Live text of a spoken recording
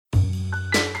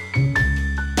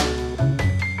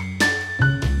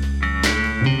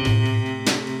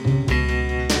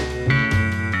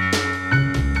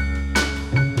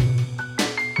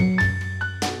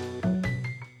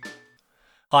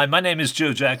Hi, my name is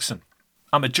Joe Jackson.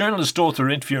 I'm a journalist, author,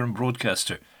 interviewer and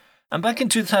broadcaster. And back in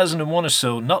 2001 or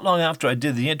so, not long after I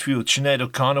did the interview with Sinead O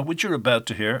Conor, which you're about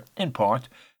to hear, in part,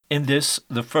 in this,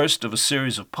 the first of a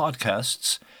series of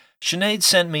podcasts, Sinead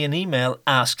sent me an email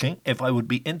asking if I would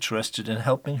be interested in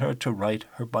helping her to write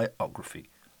her biography.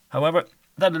 However,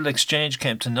 that little exchange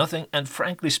came to nothing, and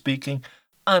frankly speaking,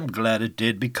 I'm glad it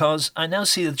did, because I now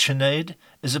see that Sinead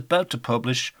is about to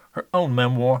publish her own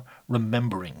memoir,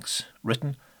 Rememberings,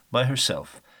 written by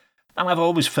herself. And I've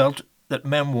always felt that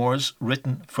memoirs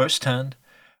written firsthand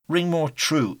ring more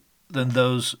true than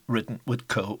those written with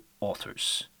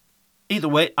co-authors. Either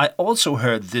way, I also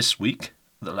heard this week,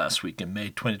 the last week in May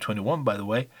 2021 by the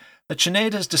way, that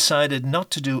Sinead has decided not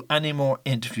to do any more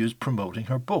interviews promoting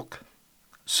her book.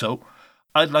 So,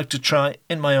 I'd like to try,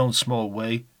 in my own small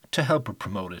way, to help her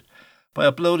promote it by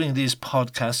uploading these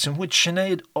podcasts in which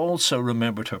Sinead also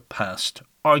remembered her past,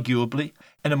 arguably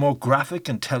in a more graphic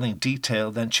and telling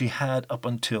detail than she had up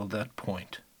until that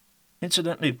point.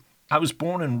 Incidentally, I was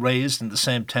born and raised in the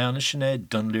same town as Sinead,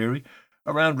 Dunleary,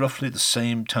 around roughly the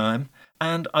same time,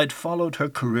 and I'd followed her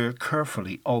career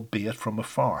carefully, albeit from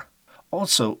afar.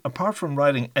 Also, apart from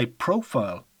writing a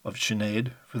profile of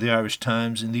Sinead for the Irish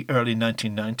Times in the early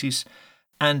 1990s,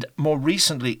 and more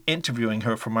recently interviewing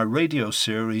her for my radio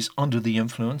series Under the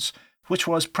Influence, which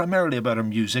was primarily about her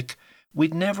music,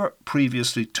 we'd never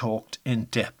previously talked in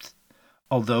depth,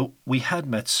 although we had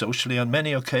met socially on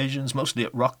many occasions, mostly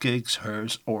at rock gigs,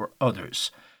 hers or others.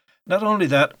 Not only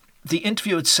that, the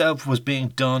interview itself was being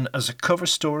done as a cover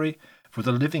story for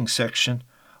the living section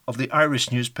of the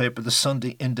Irish newspaper The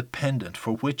Sunday Independent,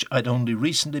 for which I'd only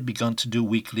recently begun to do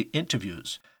weekly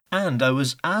interviews, and I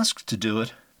was asked to do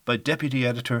it by Deputy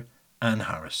Editor Anne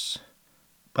Harris.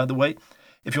 By the way,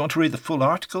 if you want to read the full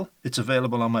article, it's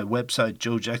available on my website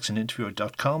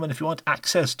joejacksoninterviewer.com, and if you want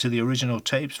access to the original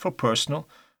tapes for personal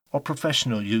or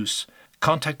professional use,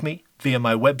 contact me via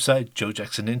my website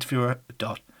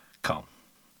joejacksoninterviewer.com.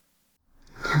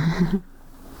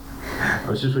 I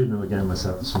was just reading them again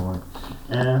myself this morning.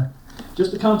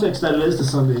 Just the context that it is the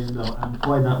Sunday Indo and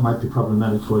why that might be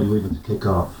problematic for you even to kick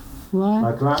off. Why?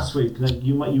 Like last week,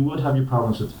 you would have your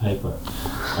problems with the paper.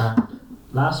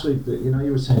 Last week, you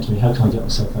were saying to me, how can I get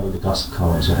myself out of the gossip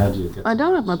columns, or how do you get... I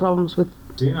don't have my problems with...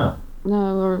 Do you not?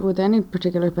 No, or with any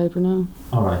particular paper, no.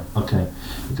 Alright, okay.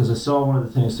 Because I saw one of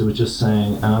the things they were just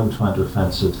saying, and I would find it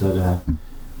offensive, that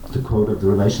the quote of the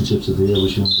relationships of the year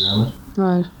was you and Dermot.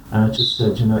 Right. And it just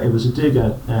said, it was a dig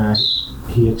at,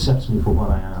 he accepts me for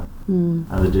what I am. And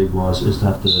the dig is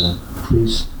that the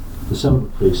priest, the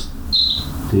celibate priest,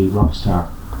 the rock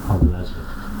star, or the lesbian.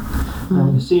 And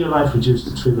when you see your life reduced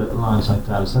to three little lines like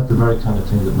that, is that the very kind of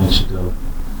thing that makes you go,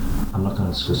 I'm not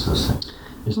going to discuss those things?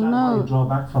 Is that why you draw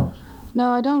back from it?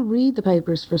 No, I don't read the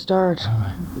papers for a start,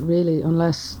 really,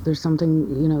 unless there's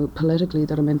something, politically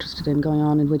that I'm interested in going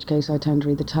on, in which case I tend to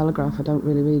read the Telegraph. I don't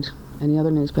really read any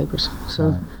other newspapers.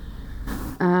 So,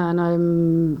 and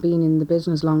I'm been in the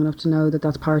business long enough to know that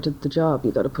that's part of the job.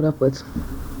 You got to put up with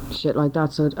shit like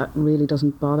that, so it really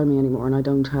doesn't bother me anymore, and I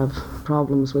don't have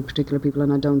problems with particular people,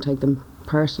 and I don't take them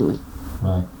personally.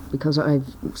 Right. Because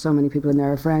I've so many people in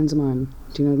there are friends of mine.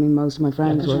 Do you know what I mean? Most of my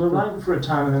friends because you were writing for a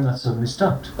time and then that suddenly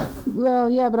stopped. Well,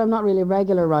 yeah, but I'm not really a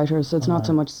regular writer, so it's not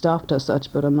so much stopped as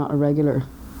such, but I'm not a regular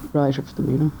writer for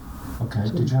them, Okay,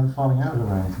 so. Did you have a falling out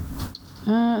or anything?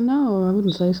 No, I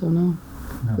wouldn't say so, no.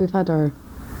 We've had our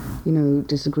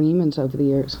disagreements over the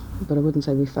years, but I wouldn't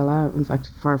say we fell out. In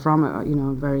fact, far from it,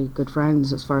 very good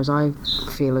friends as far as I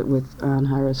feel it, with Anne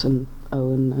Harris and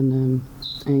Owen and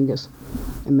Angus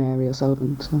and Mary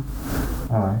O'Sullivan. So.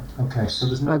 Alright, okay, so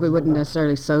there's no... we wouldn't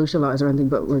necessarily socialise or anything,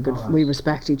 but we're good. We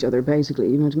respect each other, basically,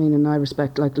 you know what I mean? And I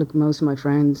respect, look, most of my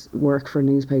friends work for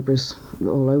newspapers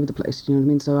all over the place, you know what I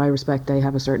mean? So I respect they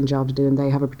have a certain job to do and they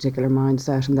have a particular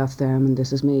mindset, and that's them and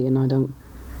this is me, and I don't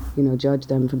judge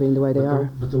them for being the way they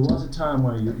are. But there was a time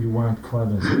where you weren't quite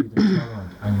as either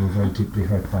tolerant, and you were very deeply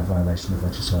hurt by violation of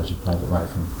exercise of private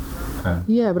life.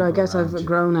 Yeah, but I guess I've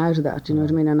grown out of that, you know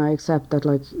what I mean? And I accept that,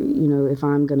 if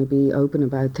I'm going to be open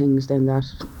about things, then that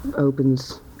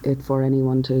opens it for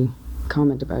anyone to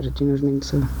comment about it, you know what I mean?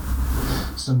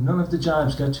 So none of the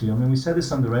jibes get to you. I mean, we said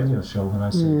this on the radio show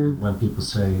when people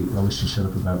say, we should shut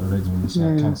up about religion. You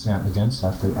say, I can't say anything against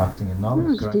that. They're acting in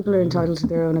knowledge. Because people are entitled to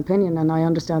their own opinion, and I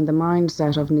understand the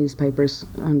mindset of newspapers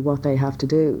and what they have to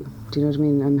do. Do you know what I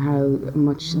mean? And how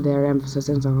much their emphasis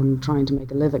is on trying to make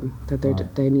a living, that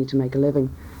they need to make a living.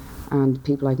 And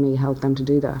people like me help them to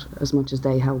do that as much as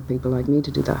they help people like me to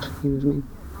do that. You know what I mean?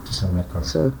 To sell records.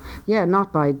 So, yeah,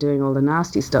 not by doing all the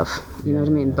nasty stuff, you know what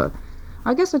I mean? But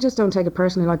I guess I just don't take it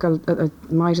personally. Like, I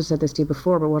might have said this to you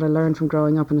before, but what I learned from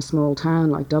growing up in a small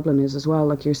town like Dublin is as well,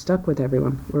 like, you're stuck with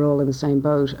everyone. We're all in the same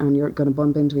boat, and you're going to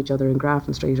bump into each other in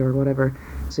Grafton Street or whatever,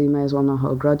 so you may as well not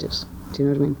hold grudges. Do you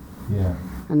know what I mean? Yeah.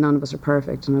 And none of us are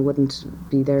perfect, and I wouldn't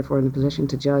be therefore in a position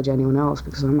to judge anyone else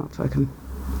because I'm not fucking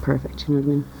perfect, you know what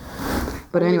I mean?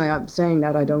 But anyway, I'm saying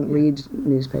that I don't read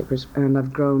newspapers, and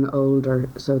I've grown older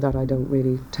so that I don't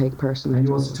really take personally. And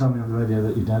you also told me on the radio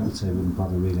that your dad would say he wouldn't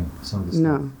bother reading some of the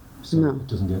stuff. So it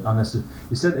doesn't get, unless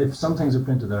you said if some things are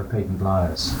printed that are patent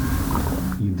lies,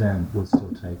 you then will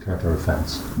still take hurt or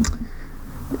offence.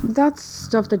 That's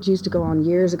stuff that used to go on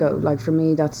years ago. Like, for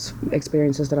me, that's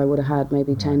experiences that I would have had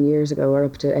maybe 10 years ago or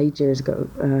up to 8 years ago.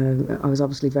 I was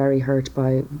obviously very hurt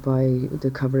by the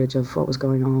coverage of what was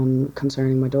going on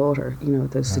concerning my daughter. You know,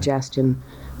 the suggestion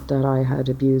that I had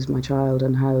abused my child,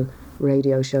 and how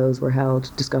radio shows were held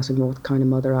discussing what kind of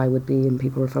mother I would be, and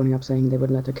people were phoning up saying they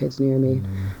wouldn't let their kids near me.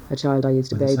 A child I used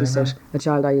to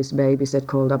babysit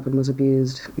called up and was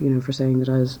abused, you know, for saying that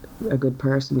I was a good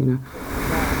person, you know.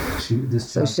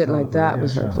 So shit like that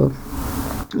was hurtful.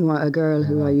 Well, a girl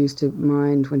who I used to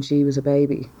mind when she was a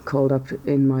baby called up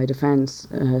in my defence,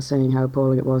 saying how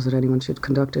appalling it was that anyone should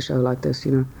conduct a show like this,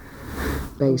 you know,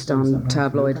 based on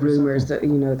tabloid rumours that, you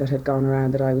know, that had gone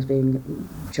around that I was being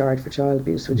charged for child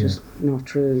abuse, which is not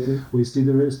true, you know. Well, you see,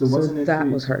 there was an interview. That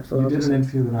was hurtful. You did an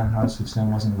interview in our house which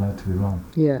then wasn't allowed to be run.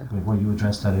 Yeah. Where you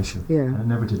addressed that issue. Yeah. And it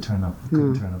never did turn up. It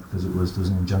couldn't turn up because there was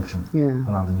an injunction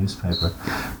on the newspaper.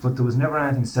 But there was never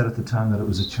anything said at the time that it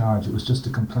was a charge. It was just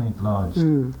a complaint lodged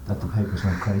that the papers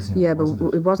went crazy. Yeah, but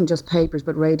it wasn't just papers,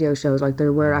 but radio shows. Like,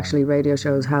 there were actually radio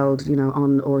shows held, you know,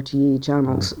 on RTE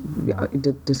channels.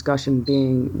 The discussion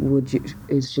being,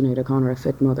 is Sinead O Conor a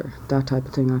fit mother? That type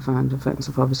of thing I found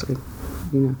offensive, obviously,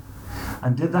 you know.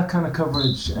 And did that kind of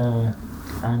coverage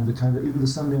and the kind of, even the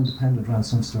Sunday Independent ran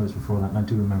some stories before that, and I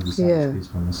do remember the Savage piece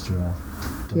by Mr.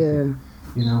 Duffy. Yeah.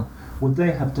 You know, would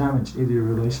they have damaged either your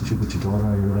relationship with your daughter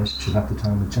or your relationship at the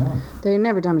time with John? They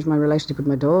never damaged my relationship with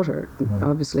my daughter,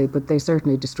 obviously, but they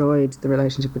certainly destroyed the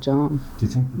relationship with John. Do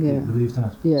you think you believe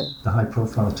that? Yeah. The high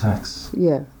profile attacks?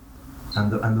 Yeah. And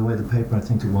the way the paper, I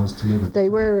think it was, delivered. They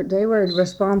were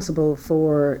responsible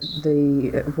for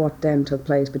the what then took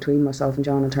place between myself and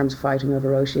John in terms of fighting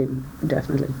over Oisin,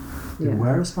 definitely. They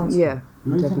were responsible? Yeah,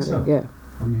 you really definitely, think so? yeah.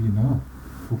 Oh, you know.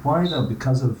 But why though?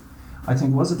 Because of, I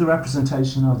think, was it the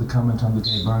representation of the comment on the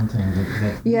gay burn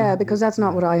thing? Yeah, because that's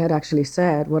not what I had actually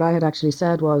said. What I had actually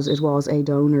said was it was a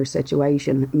donor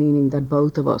situation, meaning that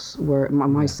both of us were,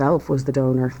 myself was the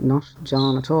donor, not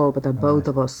John at all, but that both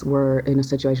of us were in a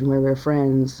situation where we were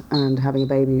friends and having a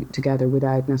baby together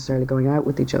without necessarily going out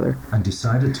with each other. And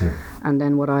decided to. And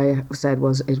then what I said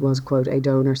was it was, quote, a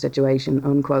donor situation,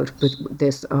 unquote. But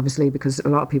this, obviously, because a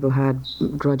lot of people had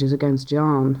grudges against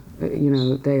John, you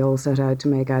know, they all set out to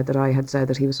make out that I had said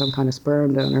that he was some kind of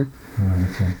sperm donor.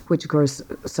 Which, of course,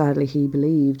 sadly he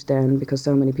believed then, because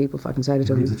so many people fucking said it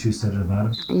to him. That you said it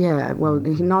about him? Yeah, well,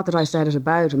 not that I said it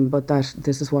about him, but that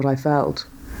this is what I felt.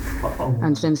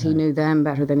 And since he knew them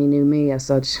better than he knew me as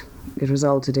such, it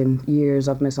resulted in years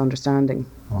of misunderstanding,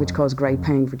 which caused great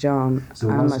pain for John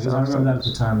and myself. I remember that at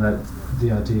the time, that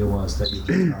the idea was that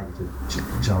you targeted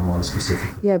John Wallace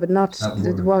specifically. Yeah, but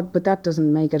but that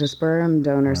doesn't make it a sperm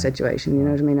donor situation, you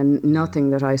know what I mean? And nothing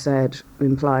that I said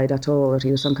implied at all that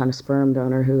he was some kind of sperm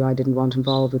donor who I didn't want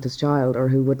involved with his child, or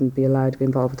who wouldn't be allowed to be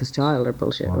involved with his child, or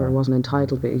bullshit, or wasn't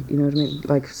entitled to be, you know what I mean?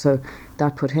 Like, so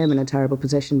that put him in a terrible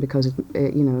position, because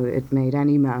it made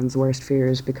any man's worst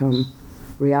fears become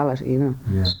reality, you know.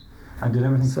 Yeah. And did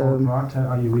everything fall apart?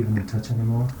 Are you even in touch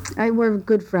anymore? We're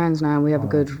good friends now. We have a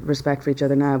good respect for each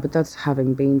other now, but that's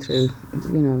having been through,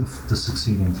 you know. The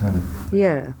succeeding kind of.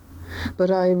 Yeah.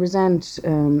 But I resent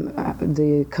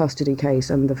the custody case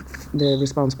and the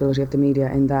responsibility of the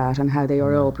media in that, and how they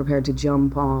are all prepared to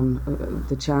jump on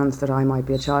the chance that I might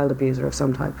be a child abuser of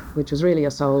some type, which was really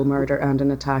a soul murder and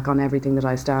an attack on everything that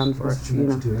I stand for. You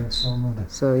know. Soul murder.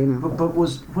 So, you know. But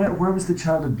where was the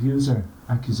child abuser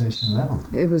accusation leveled?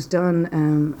 It was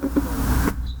done.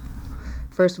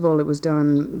 First of all, it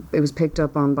was picked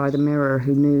up on by the Mirror,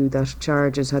 who knew that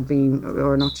charges had been,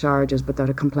 or not charges, but that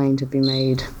a complaint had been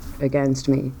made against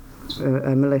me,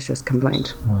 a malicious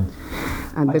complaint. Right.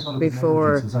 And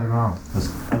before, was I wrong?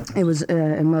 It was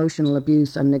emotional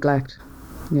abuse and neglect.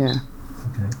 Yeah.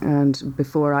 Okay. And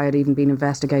before I had even been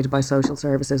investigated by social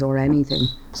services or anything,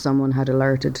 someone had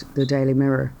alerted the Daily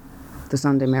Mirror, the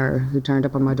Sunday Mirror, who turned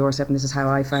up on my doorstep, and this is how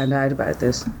I found out about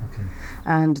this. Okay.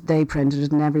 And they printed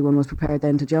it, and everyone was prepared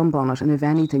then to jump on it. And if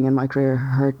anything in my career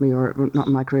hurt me, or not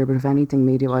in my career, but if anything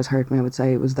media-wise hurt me, I would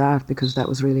say it was that, because that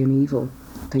was really an evil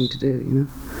thing to do, you know.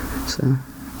 So.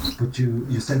 But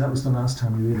you said that was the last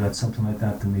time you read something like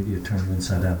that, the media turned you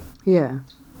inside out. Yeah.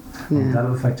 And that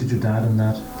affected your dad in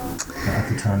that at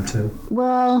the time too?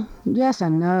 Well, yes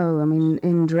and no. I mean,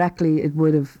 indirectly it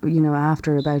would have,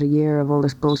 after about a year of all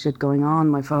this bullshit going on,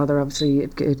 my father, obviously,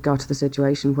 it got to the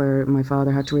situation where my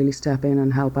father had to really step in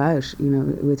and help out,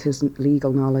 with his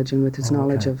legal knowledge and with his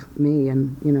knowledge of me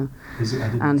and,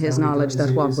 and his knowledge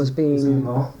that what was being,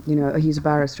 he's a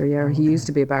barrister, yeah. He used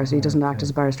to be a barrister. He doesn't act as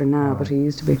a barrister now, but he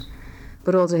used to be.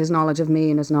 But also his knowledge of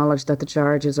me and his knowledge that the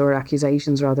charges or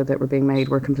accusations rather that were being made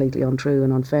were completely untrue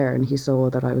and unfair, and he saw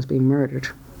that I was being murdered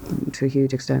to a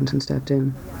huge extent and stepped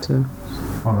in. So,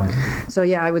 so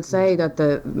yeah, I would say that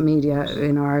the media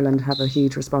in Ireland have a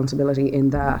huge responsibility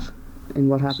in that, in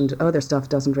what happened. Other stuff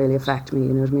doesn't really affect me,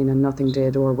 you know what I mean, and nothing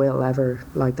did or will ever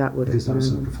like that would have. Because that was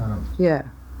so profound. Yeah.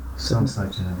 Sounds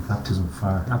like baptism of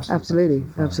fire. Absolutely.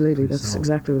 That's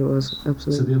exactly what it was.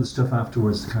 Absolutely. So the other stuff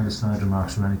afterwards, the kind of side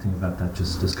remarks or anything about that,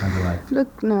 just kind of like...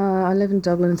 Look, no, I live in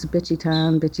Dublin. It's a bitchy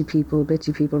town, bitchy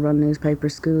people run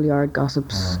newspapers, schoolyard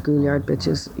gossips, schoolyard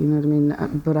bitches. You know what I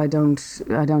mean? But I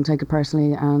don't take it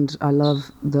personally, and I love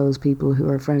those people who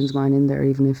are friends of mine in there,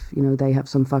 even if they have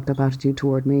some fucked up attitude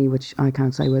toward me, which I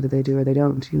can't say whether they do or they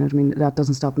don't. You know what I mean? That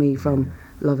doesn't stop me from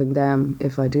loving them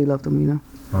if I do love them.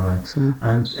 All right. So,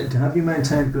 and have you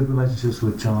maintained good relationships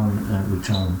with John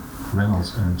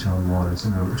Reynolds and John Waters?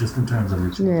 Just in terms of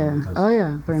each other. Yeah. Oh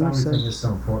yeah, very much so. The family thing is so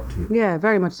important to you. Yeah,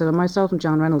 very much so. Myself and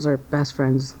John Reynolds are best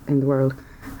friends in the world,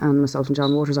 and myself and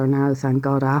John Waters are now, thank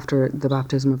God, after the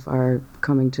baptism of our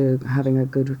coming to having a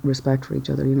good respect for each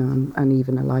other, and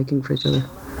even a liking for each other.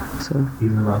 So.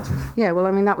 Even a liking. Yeah. Well,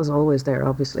 I mean, that was always there,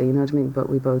 obviously. You know what I mean? But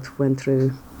we both went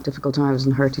through difficult times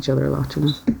and hurt each other a lot,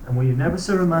 And were you never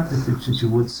so romantic that you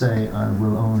would say, I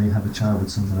will only have a child with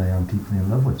somebody I'm deeply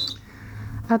in love with?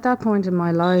 At that point in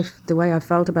my life, the way I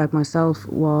felt about myself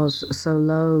was so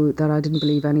low that I didn't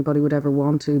believe anybody would ever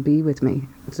want to be with me,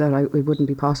 that it wouldn't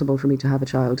be possible for me to have a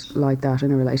child like that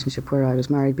in a relationship where I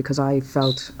was married, because I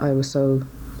felt I was so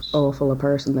awful a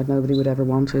person that nobody would ever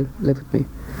want to live with me.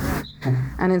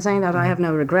 And in saying that, I have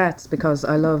no regrets, because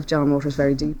I love John Waters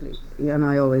very deeply, and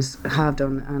I always have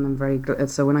done, and I'm very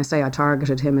so when I say I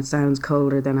targeted him, it sounds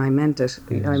colder than I meant it.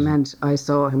 I meant I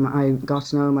saw him, I got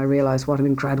to know him, I realised what an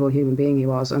incredible human being he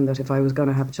was, and that if I was going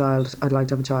to have a child, I'd like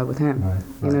to have a child with him. Right.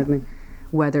 You know what I mean?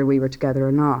 Whether we were together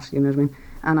or not, you know what I mean?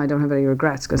 And I don't have any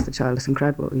regrets, because the child is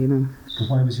incredible, But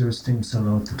why was your esteem so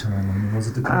low at the time? I mean, was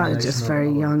it the combination just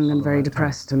very young and very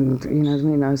depressed, and you know what I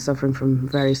mean? I was suffering from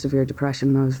very severe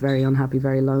depression. I was very unhappy,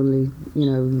 very lonely.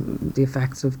 The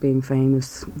effects of being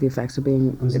famous, the effects of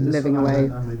being living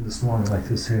away. I'm reading this morning like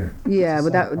this here. Yeah,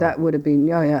 but that would have been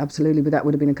absolutely. But that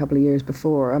would have been a couple of years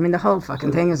before. I mean, the whole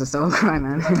fucking thing is a soul crime,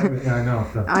 man. Yeah, I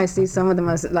know. I see some of them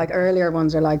as like earlier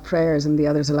ones are like prayers, and the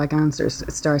others are like answers.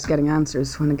 It starts getting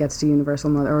answers when it gets to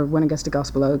Universal Mother, or when it gets to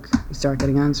Gospel Oak. You start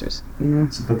getting answers.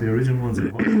 But the original ones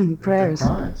are prayers.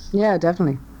 Cries. Yeah,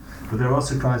 definitely. But there are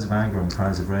also cries of anger and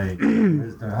cries of rage.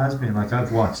 There has been, like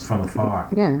I've watched from afar.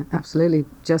 Yeah, absolutely.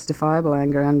 Justifiable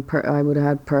anger, and I would have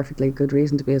had perfectly good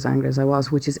reason to be as angry as I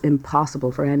was, which is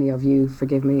impossible for any of you,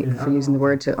 forgive me for using the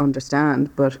word, to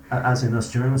understand. But as in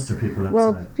us journalists or people outside?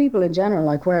 Well, people in general,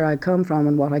 like where I come from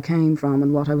and what I came from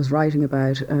and what I was writing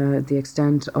about, the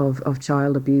extent of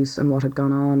child abuse and what had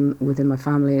gone on within my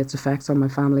family, its effects on my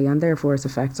family, and therefore its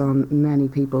effects on many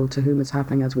people to whom it's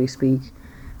happening as we speak.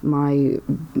 My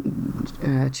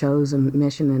chosen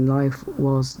mission in life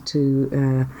was to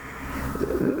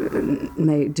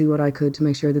do what I could to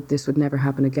make sure that this would never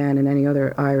happen again in any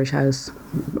other Irish house,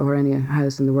 or any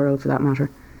house in the world for that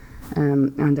matter,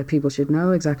 and that people should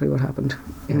know exactly what happened.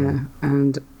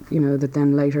 And that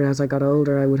then later, as I got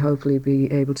older, I would hopefully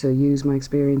be able to use my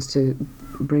experience to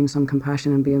bring some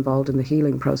compassion and be involved in the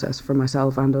healing process for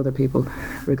myself and other people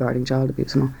regarding child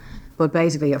abuse and all. But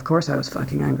basically, of course, I was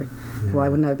fucking angry. Yeah. Why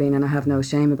wouldn't I have been? And I have no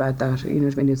shame about that. You know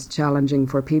what I mean? It's challenging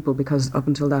for people, because up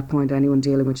until that point, anyone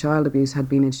dealing with child abuse had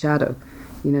been in shadow.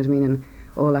 You know what I mean? And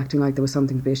all acting like there was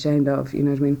something to be ashamed of. You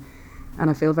know what I mean? And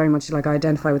I feel very much like I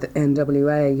identify with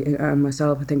NWA and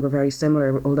myself. I think we're very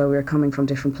similar, although we're coming from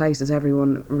different places.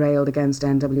 Everyone railed against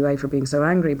NWA for being so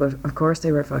angry, but of course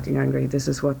they were fucking angry. This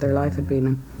is what their life had been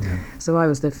in. Yeah. So I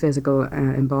was the physical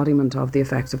embodiment of the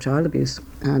effects of child abuse.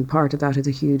 And part of that is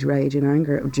a huge rage and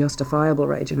anger, justifiable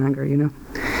rage and anger,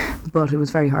 But it was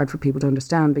very hard for people to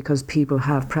understand, because people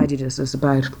have prejudices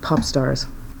about pop stars,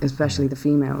 especially the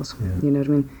females. Yeah. You know what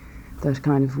I mean? That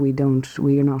kind of, we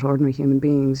are not ordinary human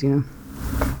beings,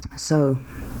 So,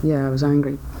 yeah, I was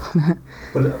angry.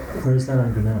 But where's that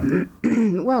anger now?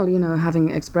 well, you know, having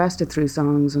expressed it through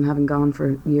songs and having gone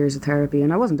for years of therapy,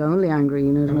 and I wasn't only angry,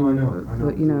 you know what I mean? I know.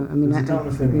 But, you know, I mean... There's a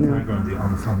dominant feeling of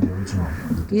anger from the original.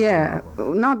 Yeah,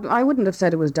 I wouldn't have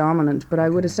said it was dominant, but I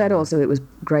would have said also it was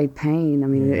great pain. I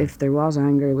mean, if there was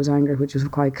anger, it was anger which was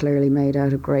quite clearly made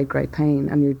out of great, great pain.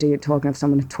 And you're talking of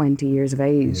someone of 20 years of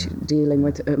age dealing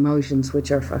with emotions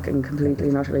which are fucking completely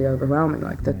and utterly overwhelming,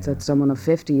 like that someone of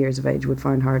 50 years of age would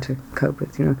find hard to cope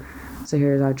with, you know. So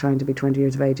here's I trying to be 20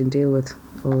 years of age and deal with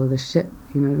all of this shit,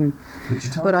 you know what I mean?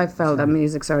 But I felt that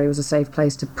music, was a safe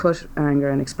place to put anger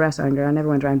and express anger. I never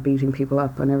went around beating people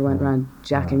up. I never went around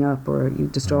jacking up or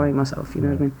destroying myself, you know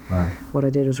what I mean? Right. What I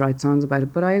did was write songs about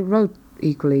it. But I wrote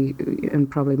equally and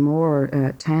probably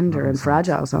more tender and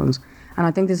fragile songs. And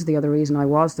I think this is the other reason I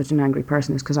was such an angry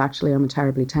person, is because actually I'm a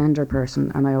terribly tender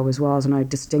person, and I always was. And I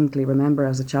distinctly remember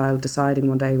as a child deciding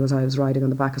one day was I was riding on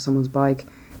the back of someone's bike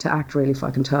to act really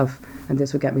fucking tough, and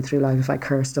this would get me through life if I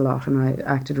cursed a lot and I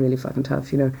acted really fucking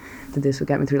tough, you know, that this would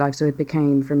get me through life. So it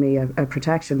became for me a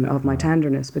protection of my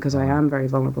tenderness, because I am very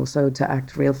vulnerable. So to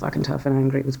act real fucking tough and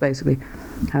angry was basically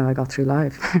how I got through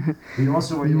life.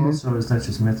 Were you also, is that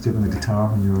just myth, given a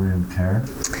guitar when you were in care?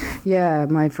 Yeah,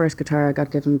 my first guitar I got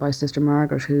given by Sister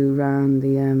Margaret, who ran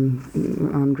the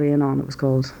on Greenon, it was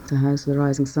called, the House of the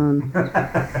Rising Sun.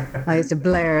 I used to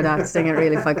blare that, sing it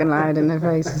really fucking loud in their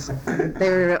faces.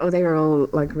 They were all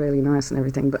like really nice and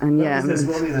everything, but Was this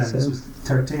running then? This was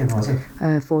 13, was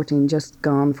it? 14, just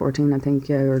gone 14, I think,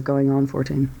 or going on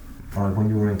 14. Alright, when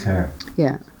you were in care?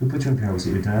 Yeah. Who put you in care? Was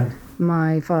it your dad?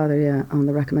 My father, yeah, on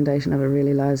the recommendation of a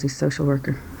really lousy social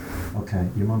worker. Okay,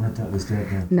 your mum was dead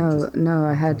then? No,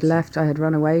 I had left, I had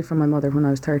run away from my mother when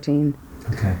I was 13.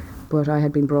 Okay. But I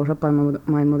had been brought up by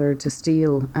my mother to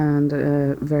steal and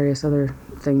various other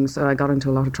things, so I got into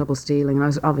a lot of trouble stealing, and I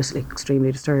was obviously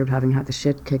extremely disturbed, having had the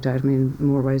shit kicked out of me in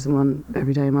more ways than one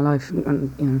every day of my life,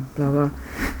 and you know, blah blah.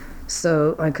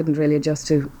 So I couldn't really adjust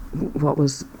to what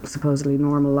was supposedly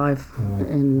normal life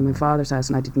in my father's house,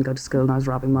 and I didn't go to school, and I was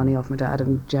robbing money off my dad,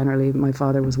 and generally my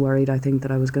father was worried, I think,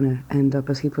 that I was going to end up,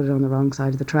 as he put it, on the wrong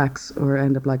side of the tracks, or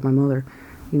end up like my mother,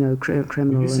 you know,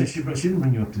 criminal. You say she didn't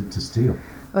bring you up to steal?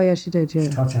 Oh yeah, she did, yeah. She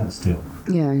taught you how to steal?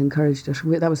 Yeah, I encouraged it.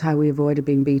 That was how we avoided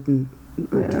being beaten.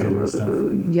 To get rid of stuff?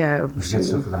 Yeah. To get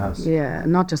stuff for the house? Yeah,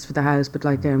 not just for the house, but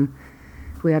like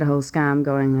we had a whole scam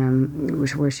going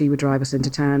where she would drive us into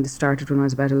town. This started when I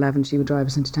was about 11. She would drive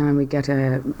us into town. We'd get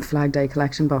Flag Day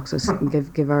collection boxes and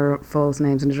give our false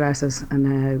names and addresses,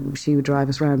 and she would drive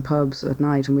us around pubs at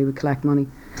night, and we would collect money,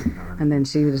 and then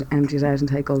she would empty it out and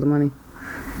take all the money.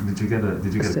 Did you get a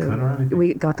cut or anything?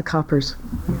 We got the coppers,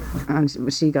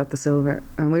 and she got the silver,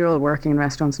 and we were all working in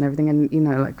restaurants and everything, and you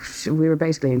know, like we were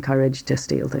basically encouraged to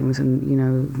steal things, and you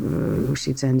know,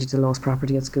 she'd send you to lost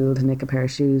property at school to nick a pair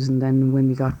of shoes, and then when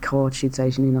we got caught, she'd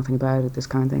say she knew nothing about it, this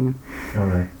kind of thing.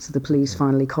 And so the police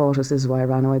finally caught us. This is why I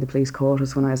ran away. The police caught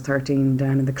us when I was 13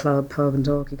 down in the pub in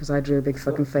Dalkey, because I drew a big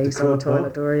fucking face on the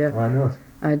toilet door. Yeah. Why not?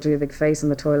 I drew a big face on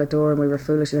the toilet door, and we were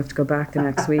foolish enough to go back the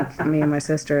next week, me and my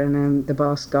sister, and the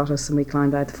boss got us, and we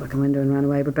climbed out the fucking window and ran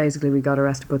away. But basically we got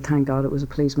arrested, but thank God it was a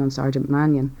policeman, Sergeant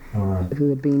Mannion, who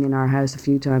had been in our house a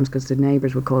few times, because the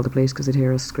neighbours would call the police because they'd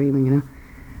hear us screaming, you know.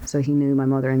 So he knew my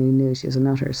mother, and he knew she was a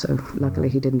nutter, so luckily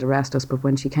he didn't arrest us. But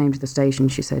when she came to the station,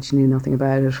 she said she knew nothing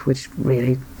about it, which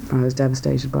really I was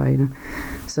devastated by, you know.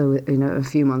 So, you know, a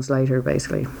few months later,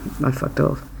 basically, I fucked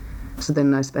off. So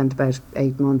then I spent about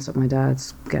 8 months at my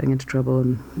dad's, getting into trouble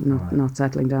and not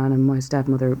settling down, and my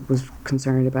stepmother was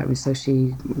concerned about me, so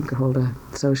she called a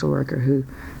social worker who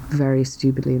very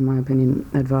stupidly, in my opinion,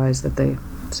 advised that they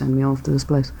send me off to this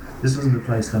place. This wasn't the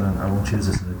place that I won't use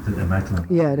this in Immaculate.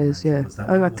 Yeah, it is, yeah.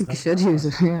 I think you should use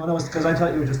it, yeah. Oh, no, because I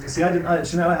thought you were just... See, I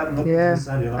haven't looked at this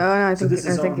idea. Oh, no, I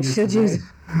think you should use it.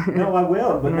 No, I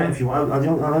will, but if you want,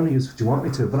 I'll only use what you want me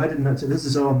to. But I didn't know. This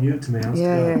is all new to me.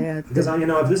 Yeah. Because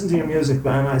I've listened to your music,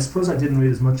 but I suppose I didn't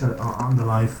read as much on the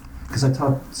life, because I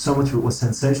thought so much of it was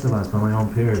sensationalised by my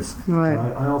own peers. Right.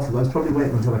 I was probably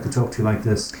waiting until I could talk to you like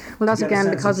this. Well, that's again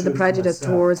because of the prejudice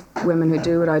towards women who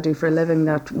do what I do for a living,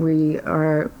 that we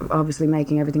are obviously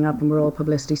making everything up, and we're all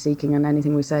publicity seeking, and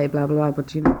anything we say, blah blah blah.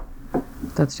 But you know,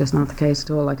 that's just not the case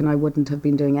at all. Like, and I wouldn't have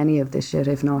been doing any of this shit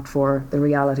if not for the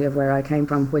reality of where I came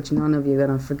from, which none of you,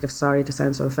 and I'm sorry to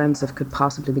sound so offensive, could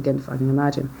possibly begin to fucking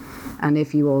imagine. And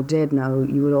if you all did know,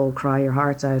 you would all cry your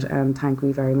hearts out and thank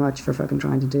me very much for fucking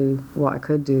trying to do what I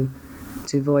could do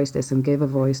to voice this and give a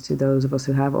voice to those of us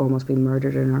who have almost been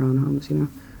murdered in our own homes, you know.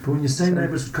 But when you say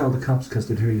neighbours would call the cops because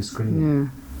they'd hear you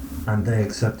screaming, and they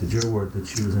accepted your word that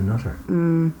she was a nutter,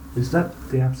 is that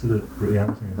the absolute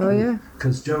reality? Oh yeah.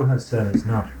 Because Joe has said it's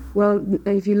not. Well,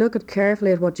 if you look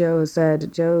carefully at what Joe has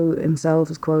said, Joe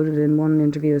himself is quoted in one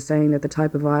interview as saying that the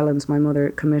type of violence my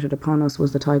mother committed upon us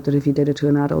was the type that if you did it to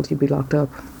an adult, you'd be locked up.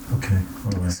 Okay,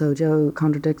 all right. So Joe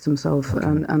contradicts himself, Okay.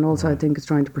 and also Right. I think is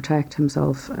trying to protect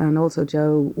himself. And also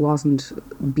Joe wasn't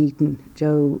beaten.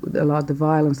 A lot of the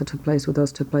violence that took place with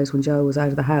us took place when Joe was out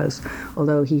of the house,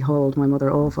 although he hauled my mother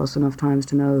off us enough times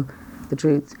to know the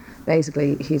truth.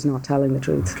 Basically, he's not telling the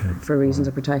truth for reasons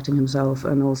of protecting himself,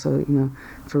 and also,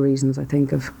 for reasons, I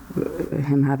think, of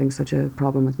him having such a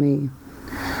problem with me.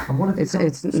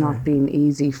 It's not been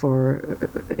easy for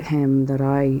him that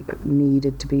I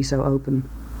needed to be so open.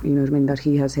 You know what I mean? That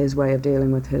he has his way of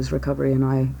dealing with his recovery, and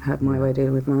I had my way of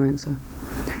dealing with mine. So,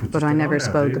 but I never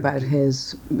spoke about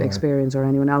his experience or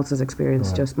anyone else's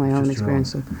experience, just my own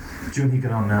experience. So. Do you and he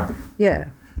get on now? Yeah.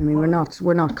 I mean,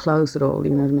 we're not close at all,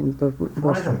 you know what I mean? But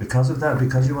why though? Because of that?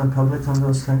 Because you went public on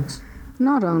those things?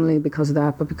 Not only because of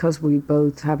that, but because we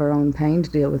both have our own pain to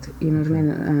deal with, you know what I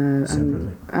mean?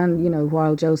 Separately. And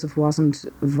while Joseph wasn't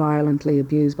violently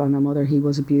abused by my mother, he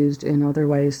was abused in other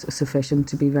ways sufficient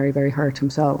to be very, very hurt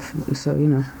himself. So,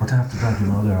 What to have to drag your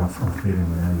mother off beating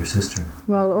your sister?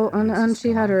 Well, and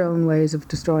she had her own ways of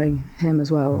destroying him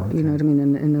as well, you know what I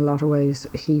mean? In a lot of ways,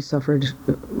 he suffered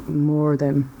more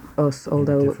than us,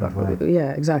 although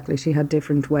yeah, exactly, she had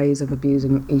different ways of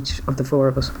abusing each of the four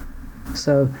of us.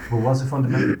 So was it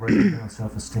fundamentally breaking down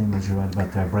self-esteem, as you read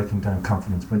about there, breaking down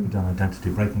confidence, breaking down identity,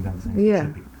 breaking down things that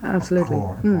should be absolutely of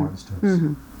core importance to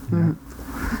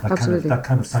us? Absolutely. That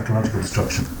kind of psychological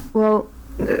destruction. Well,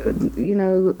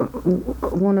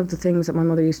 one of the things that my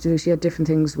mother used to do, she had different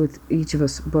things with each of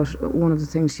us, but one of the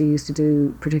things she used to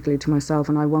do, particularly to myself,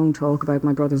 and I won't talk about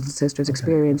my brothers and sisters'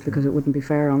 experience because it wouldn't be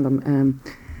fair on them,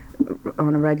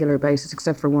 on a regular basis,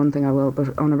 except for one thing I will,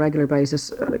 but on a regular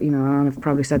basis, and I've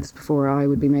probably said this before, I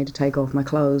would be made to take off my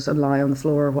clothes and lie on the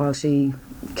floor while she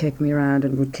kicked me around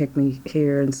and would kick me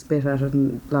here and spit at it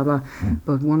and blah blah.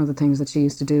 But one of the things that she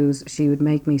used to do is she would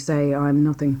make me say I'm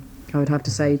nothing. I would have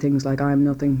to say things like I'm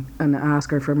nothing and ask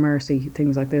her for mercy,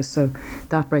 things like this. So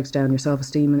that breaks down your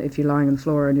self-esteem. And if you're lying on the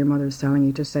floor and your mother's telling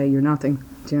you to say you're nothing,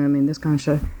 do you know what I mean? This kind of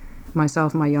shit.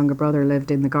 Myself and my younger brother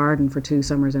lived in the garden for 2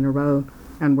 summers in a row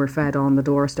and were fed on the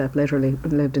doorstep, literally,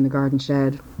 lived in the garden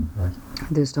shed,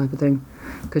 this type of thing.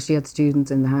 Because she had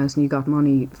students in the house and you got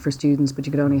money for students, but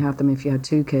you could only have them if you had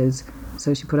 2 kids.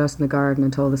 So she put us in the garden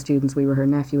and told the students we were her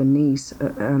nephew and niece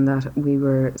and that we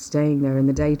were staying there in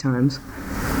the daytimes.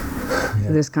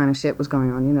 This kind of shit was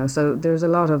going on, So there's a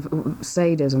lot of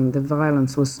sadism. The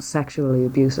violence was sexually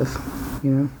abusive,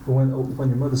 When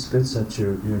your mother spits at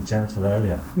your genital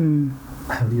area,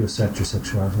 how do you assert your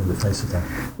sexuality in the face of that?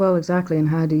 Well, exactly, and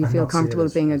how do you feel comfortable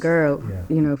being a girl?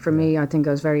 For me, I think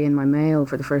I was very in my male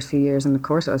for the first few years, and of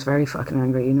course I was very fucking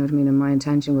angry, you know what I mean? And my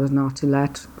intention was not to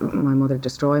let my mother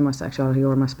destroy my sexuality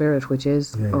or my spirit, which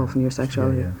is often your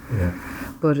sexuality.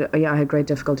 But I had great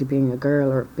difficulty being a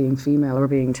girl or being female or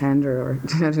being tender, or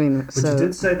do you know what I mean? But you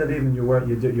did say that even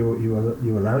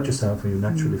you allowed yourself, or you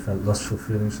naturally felt lustful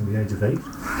feelings from the age of 8.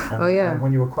 And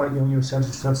when you were quite young, you asserted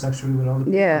yourself sexually with all the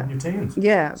people in your teens.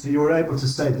 Yeah. So you were able to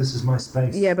say, "This is my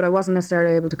space." Yeah, but I wasn't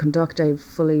necessarily able to conduct a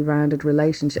fully rounded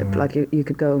relationship. Like you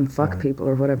could go and fuck people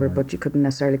or whatever, but you couldn't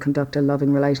necessarily conduct a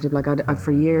loving relationship. Like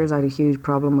for years, I had a huge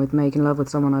problem with making love with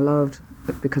someone I loved,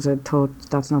 because I thought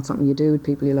that's not something you do with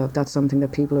people you love. That's something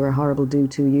that people who are horrible do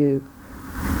to you.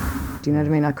 Do you know what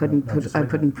I mean? I couldn't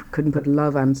put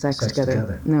love and sex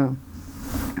together. No,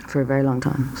 for a very long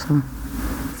time. So.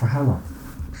 For how long?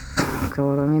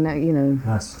 God, I mean,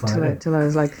 Last Friday. till I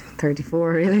was like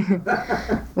 34, really.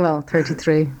 Well,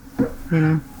 33,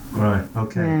 Right,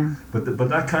 okay. Yeah. But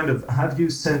that kind of, have you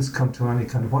since come to any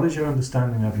kind of, what is your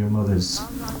understanding of your mother's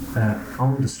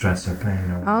own distress or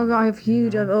pain?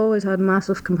 I've always had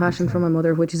massive compassion for my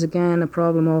mother, which is again a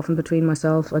problem often between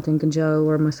myself, I think, and Joe,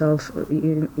 or myself,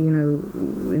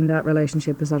 in that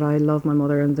relationship, is that I love my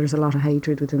mother and there's a lot of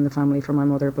hatred within the family for my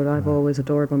mother, but I've always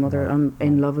adored my mother. I'm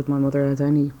in love with my mother as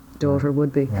any daughter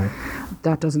would be.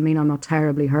 That doesn't mean I'm not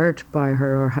terribly hurt by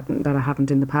her, or that I haven't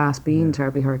in the past been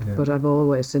terribly hurt, but I've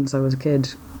always, since I was a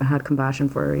kid, had compassion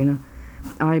for her,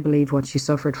 I believe what she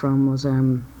suffered from was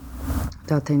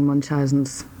that thing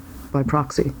Munchausen's by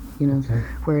proxy,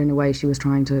 where in a way she was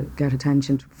trying to get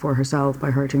attention for herself by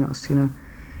hurting us,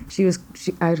 She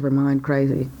out of her mind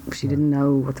crazy. She didn't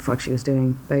know what the fuck she was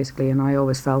doing, basically, and I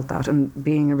always felt that. And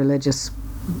being a religious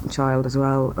child as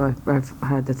well, I've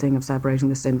had the thing of separating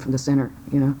the sin from the sinner,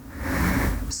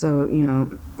 So,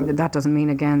 that doesn't mean,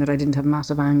 again, that I didn't have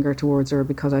massive anger towards her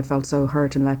because I felt so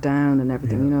hurt and let down and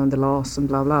everything, and the loss and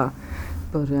blah, blah.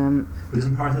 But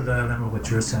isn't part of the dilemma what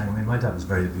you're saying? I mean, my dad was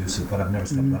very abusive, but I've never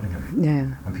stopped loving him.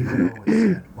 yeah, And people have always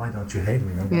said, "Why don't you hate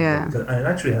me?" Yeah. And it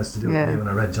actually has to do with me when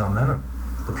I read John Lennon,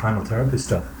 the primal therapy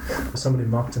stuff. Somebody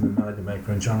mocked him in Melody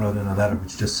Maker, and John wrote in a letter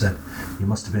which just said, "You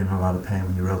must have been in a lot of pain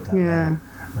when you wrote that letter."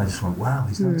 And I just went, wow,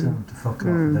 he's not telling him to fuck off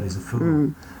and that he's a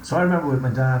fool. So I remember with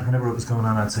my dad, whenever it was going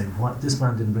on, I'd say, "What? This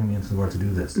man didn't bring me into the world to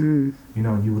do this." You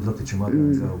know, and you would look at your mother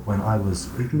and go, when I was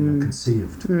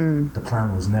conceived, the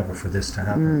plan was never for this to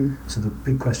happen. So the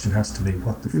big question has to be,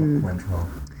 what the fuck went wrong?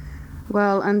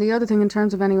 Well, and the other thing, in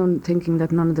terms of anyone thinking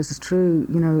that none of this is true,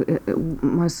 you know,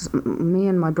 me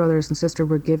and my brothers and sister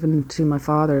were given to my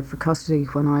father for custody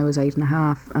when I was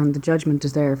 8.5, and the judgment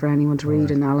is there for anyone to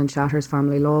read in Alan Shatter's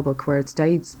family law book, where it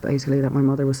states basically that my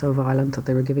mother was so violent that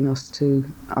they were giving us to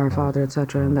our father,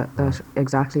 etc., and that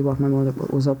exactly what my mother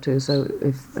was up to. So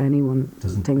if anyone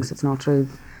thinks it's not true,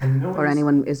 or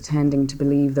anyone is tending to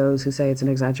believe those who say it's an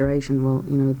exaggeration, well,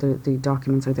 you know, the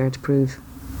documents are there to prove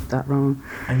that wrong.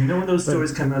 And you know, when those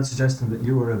stories came out suggesting that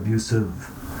you were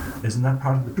abusive, isn't that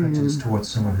part of the prejudice towards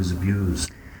someone who's abused?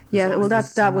 Yeah, well,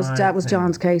 that was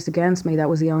John's case against me. That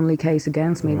was the only case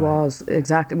against me. Was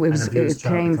exactly it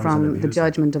came from the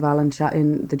judgment of Alan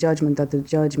the judgment that the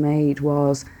judge made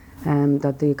was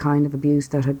that the kind of abuse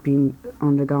that had been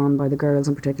undergone by the girls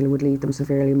in particular would leave them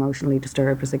severely emotionally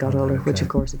disturbed as they got older, which of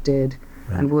course it did.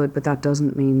 And would, but that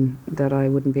doesn't mean that I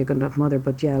wouldn't be a good enough mother.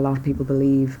 But yeah, a lot of people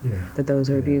believe that those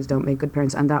who are abused don't make good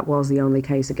parents, and that was the only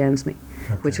case against me,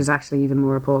 which was actually even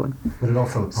more appalling. But it all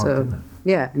fell apart, didn't it?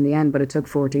 Yeah, in the end, but it took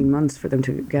 14 months for them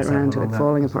to get around to it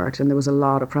falling apart, and there was a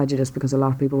lot of prejudice because a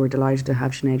lot of people were delighted to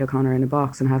have Sinead O Conor in a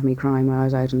box and have me crying my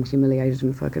eyes out and humiliated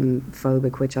and fucking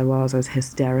phobic, which I was. I was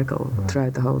hysterical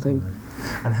throughout the whole thing.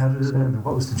 And how did it end?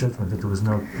 What was the judgment? That there was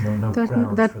no ground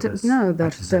for this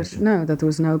accusation? That there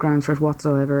was no ground for it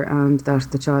whatsoever, and that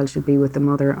the child should be with the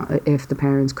mother if the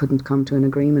parents couldn't come to an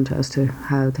agreement as to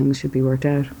how things should be worked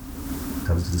out.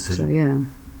 That was the decision. So, yeah.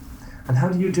 And how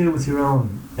do you deal with your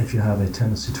own, if you have a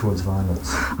tendency towards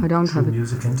violence? I don't have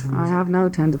music into music? I have no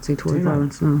tendency towards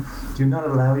violence, no. Do you not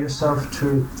allow yourself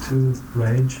to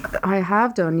rage? I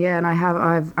have done, yeah, and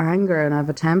I've anger and I have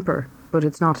a temper, but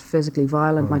it's not physically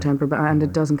violent, my temper, and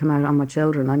it doesn't come out on my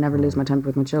children. I never lose my temper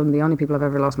with my children. The only people I've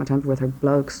ever lost my temper with are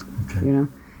blokes, you know.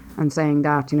 And saying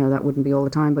that, you know, that wouldn't be all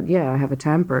the time, but yeah, I have a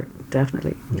temper,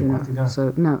 definitely. Would you want to go?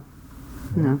 So, no.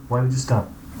 Why would you stop?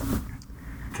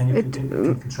 Can you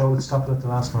control it, stop it at the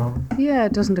last moment? Yeah,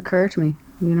 it doesn't occur to me,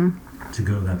 you know. To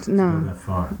go that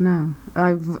far? No.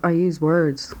 I use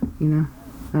words, you know.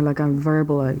 I'm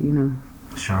verbal, you know.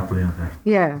 Sharply out there?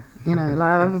 Yeah, you know, like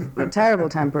I have a terrible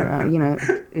temper, you know,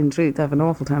 in truth I have an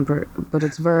awful temper, but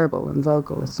it's verbal and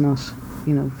vocal, it's not,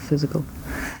 you know, physical.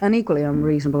 And equally I'm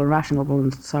reasonable and rational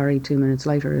and sorry 2 minutes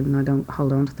later, and I don't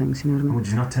hold on to things, you know what I mean? Would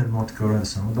you not tend more to go write a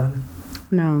song about it?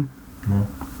 No. No?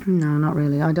 No, not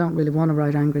really. I don't really want to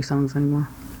write angry songs anymore.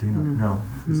 Do you not? No.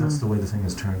 Because that's the way the thing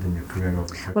has turned in your career over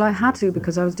the Well, I had to,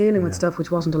 because I was dealing with stuff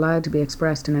which wasn't allowed to be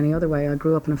expressed in any other way. I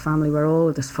grew up in a family where all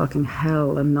of this fucking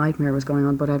hell and nightmare was going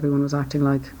on, but everyone was acting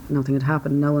like nothing had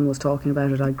happened. No one was talking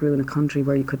about it. I grew in a country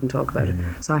where you couldn't talk about it.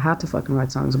 So I had to fucking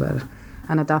write songs about it.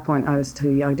 And at that point I was too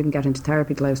young. I didn't get into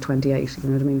therapy till I was 28, you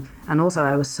know what I mean? And also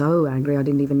I was so angry I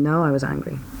didn't even know I was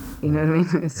angry. You know what I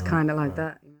mean? It's kind of like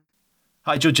that.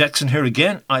 Hi, Joe Jackson here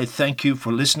again. I thank you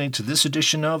for listening to this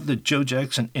edition of the Joe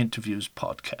Jackson Interviews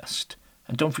podcast.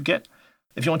 And don't forget,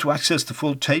 if you want to access the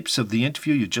full tapes of the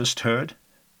interview you just heard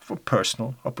for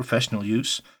personal or professional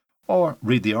use, or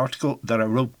read the article that I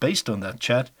wrote based on that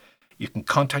chat, you can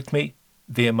contact me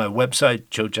via my website,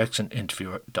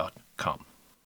 joejacksoninterviewer.com.